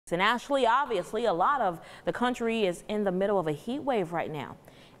And Ashley, obviously, a lot of the country is in the middle of a heat wave right now.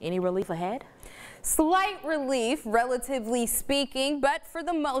 Any relief ahead? Slight relief, relatively speaking, but for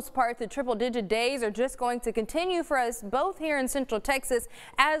the most part, the triple-digit days are just going to continue for us both here in Central Texas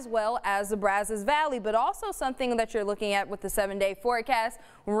as well as the Brazos Valley, but also something that you're looking at with the 7-day forecast,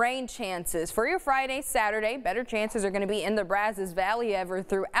 rain chances. For your Friday, Saturday, better chances are going to be in the Brazos Valley ever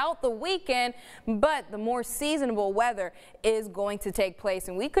throughout the weekend, but the more seasonable weather is going to take place,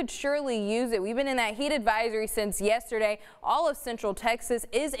 and we could surely use it. We've been in that heat advisory since yesterday. All of Central Texas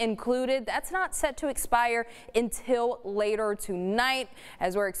is included. That's not set to expire until later tonight,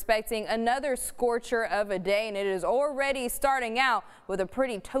 as we're expecting another scorcher of a day, and it is already starting out with a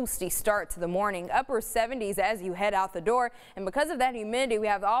pretty toasty start to the morning. Upper 70s as you head out the door, and because of that humidity, we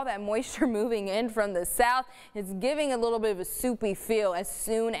have all that moisture moving in from the south. It's giving a little bit of a soupy feel as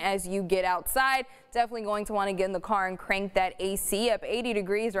soon as you get outside. Definitely going to want to get in the car and crank that AC up. 80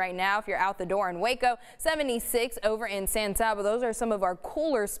 degrees right now if you're out the door in Waco, 76 over in San Saba. Those are some of our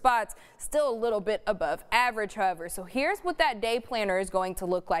cooler spots, still a little bit above average, however. So here's what that day planner is going to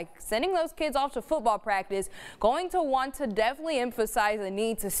look like. Sending those kids off to football practice, going to want to definitely emphasize the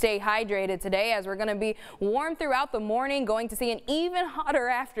need to stay hydrated today, as we're going to be warm throughout the morning, going to see an even hotter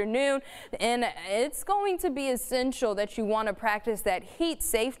afternoon, and it's going to be essential that you want to practice that heat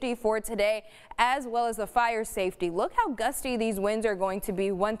safety for today, as well as the fire safety. Look how gusty these winds are going to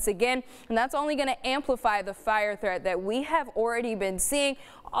be once again, and that's only going to amplify the fire threat that we have already been seeing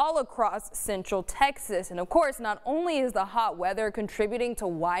all across Central Texas. And of course, not only is the hot weather contributing to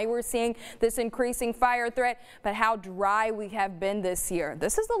why we're seeing this increasing fire threat, but how dry we have been this year.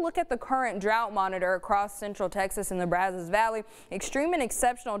 This is a look at the current drought monitor across Central Texas and the Brazos Valley. Extreme and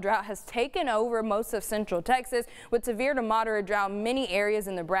exceptional drought has taken over most of Central Texas, with severe to moderate drought in many areas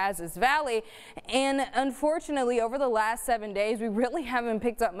in the Brazos Valley. And unfortunately, over the last 7 days, we really haven't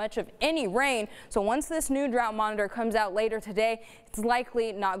picked up much of any rain. So once this new drought monitor comes out later today, it's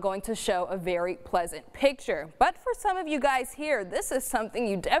likely not going to show a very pleasant picture. But for some of you guys here, this is something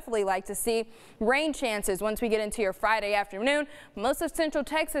you definitely like to see. Rain chances once we get into your Friday afternoon. Most of Central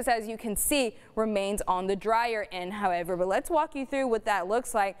Texas, as you can see, remains on the drier end, however. But let's walk you through what that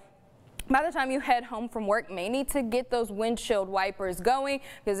looks like. By the time you head home from work, may need to get those windshield wipers going,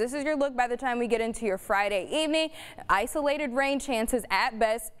 because this is your look by the time we get into your Friday evening. Isolated rain chances at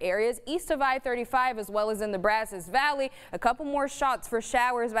best, areas east of I-35 as well as in the Brazos Valley. A couple more shots for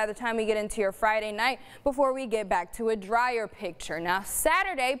showers by the time we get into your Friday night before we get back to a drier picture. Now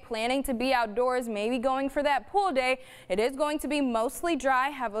Saturday, planning to be outdoors, maybe going for that pool day. It is going to be mostly dry,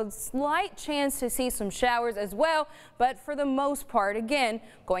 have a slight chance to see some showers as well, but for the most part, again,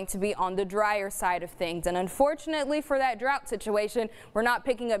 going to be on the drier side of things. And unfortunately for that drought situation, we're not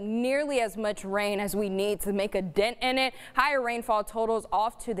picking up nearly as much rain as we need to make a dent in it. Higher rainfall totals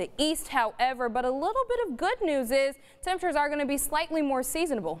off to the east, however, but a little bit of good news is temperatures are going to be slightly more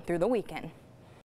seasonable through the weekend.